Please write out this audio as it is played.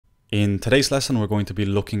In today's lesson, we're going to be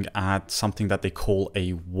looking at something that they call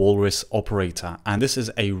a Walrus operator. And this is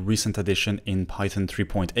a recent addition in Python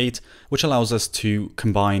 3.8, which allows us to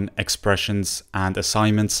combine expressions and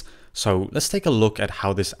assignments. So let's take a look at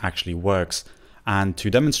how this actually works. And to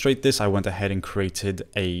demonstrate this, I went ahead and created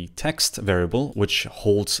a text variable, which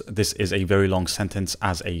holds this is a very long sentence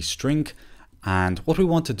as a string. And what we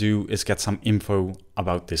want to do is get some info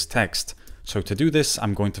about this text. So to do this,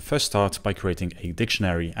 I'm going to first start by creating a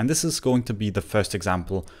dictionary, and this is going to be the first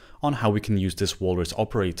example on how we can use this Walrus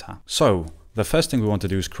operator. So the first thing we want to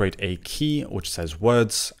do is create a key which says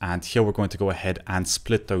words, and here we're going to go ahead and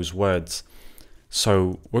split those words.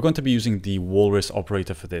 So we're going to be using the Walrus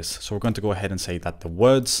operator for this. So we're going to go ahead and say that the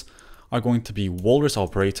words are going to be Walrus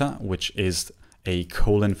operator, which is a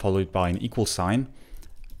colon followed by an equal sign,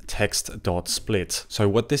 text.split. So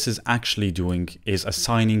what this is actually doing is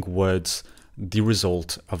assigning words the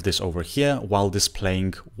result of this over here while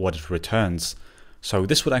displaying what it returns. So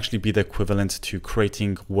this would actually be the equivalent to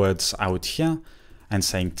creating words out here and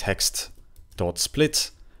saying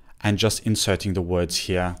text.split and just inserting the words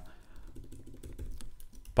here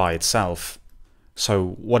by itself. So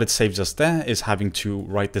what it saves us there is having to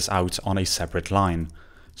write this out on a separate line.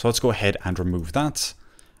 So let's go ahead and remove that.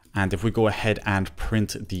 And if we go ahead and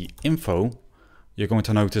print the info, you're going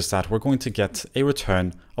to notice that we're going to get a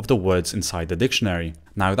return of the words inside the dictionary.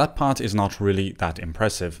 Now that part is not really that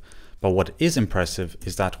impressive, but what is impressive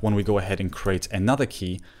is that when we go ahead and create another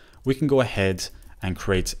key, we can go ahead and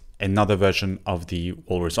create another version of the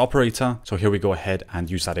Walrus operator. So here we go ahead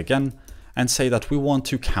and use that again and say that we want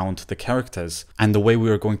to count the characters. And the way we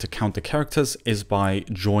are going to count the characters is by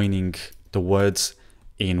joining the words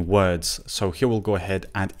in words. So here we'll go ahead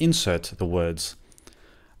and insert the words.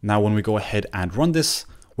 Now when we go ahead and run this,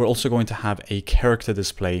 we're also going to have a character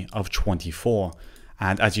display of 24.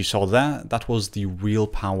 And as you saw there, that was the real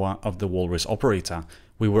power of the Walrus operator.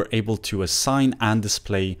 We were able to assign and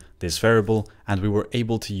display this variable, and we were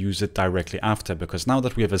able to use it directly after, because now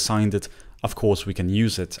that we have assigned it, of course we can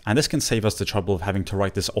use it. And this can save us the trouble of having to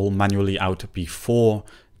write this all manually out before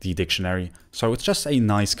the dictionary. So it's just a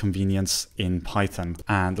nice convenience in Python.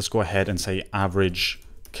 And let's go ahead and say average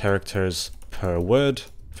characters per word,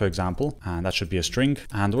 for example, and that should be a string.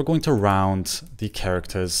 And we're going to round the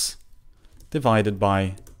characters divided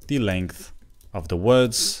by the length of the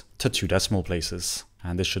words to 2 decimal places.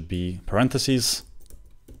 And this should be parentheses.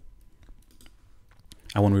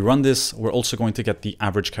 And when we run this, we're also going to get the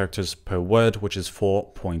average characters per word, which is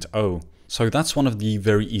 4.0. So that's one of the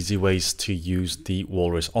very easy ways to use the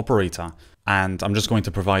Walrus operator. And I'm just going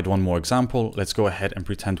to provide one more example. Let's go ahead and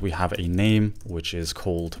pretend we have a name, which is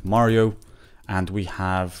called Mario. And we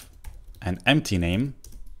have an empty name,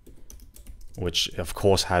 which of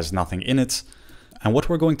course has nothing in it. And what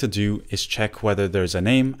we're going to do is check whether there's a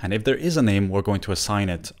name. And if there is a name, we're going to assign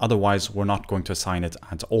it. Otherwise, we're not going to assign it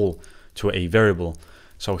at all to a variable.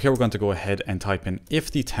 So here we're going to go ahead and type in if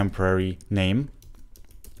the temporary name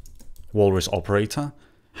Walrus operator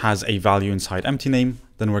has a value inside empty name,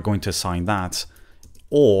 then we're going to assign that.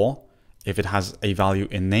 Or if it has a value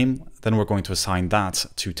in name, then we're going to assign that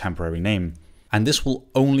to temporary name. And this will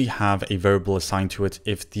only have a variable assigned to it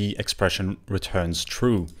if the expression returns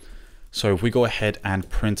true. So if we go ahead and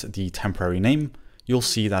print the temporary name, you'll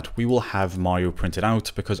see that we will have Mario printed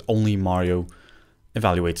out because only Mario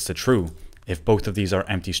evaluates to true. If both of these are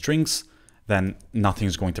empty strings, then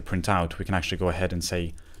nothing's going to print out. We can actually go ahead and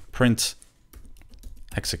say print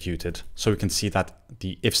executed, so we can see that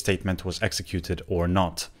the if statement was executed or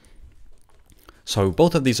not. So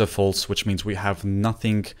both of these are false, which means we have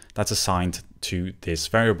nothing that's assigned to this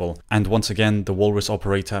variable. And once again, the Walrus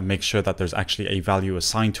operator makes sure that there's actually a value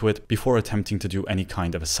assigned to it before attempting to do any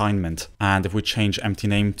kind of assignment. And if we change empty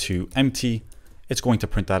name to empty, it's going to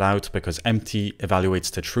print that out because empty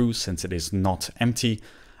evaluates to true since it is not empty.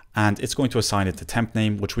 And it's going to assign it to temp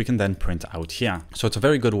name, which we can then print out here. So it's a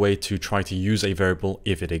very good way to try to use a variable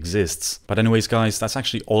if it exists. But anyways, guys, that's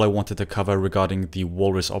actually all I wanted to cover regarding the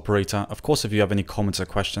Walrus operator. Of course, if you have any comments or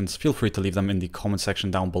questions, feel free to leave them in the comment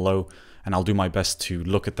section down below, and I'll do my best to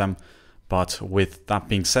look at them. But with that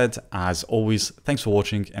being said, as always, thanks for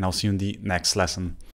watching, and I'll see you in the next lesson.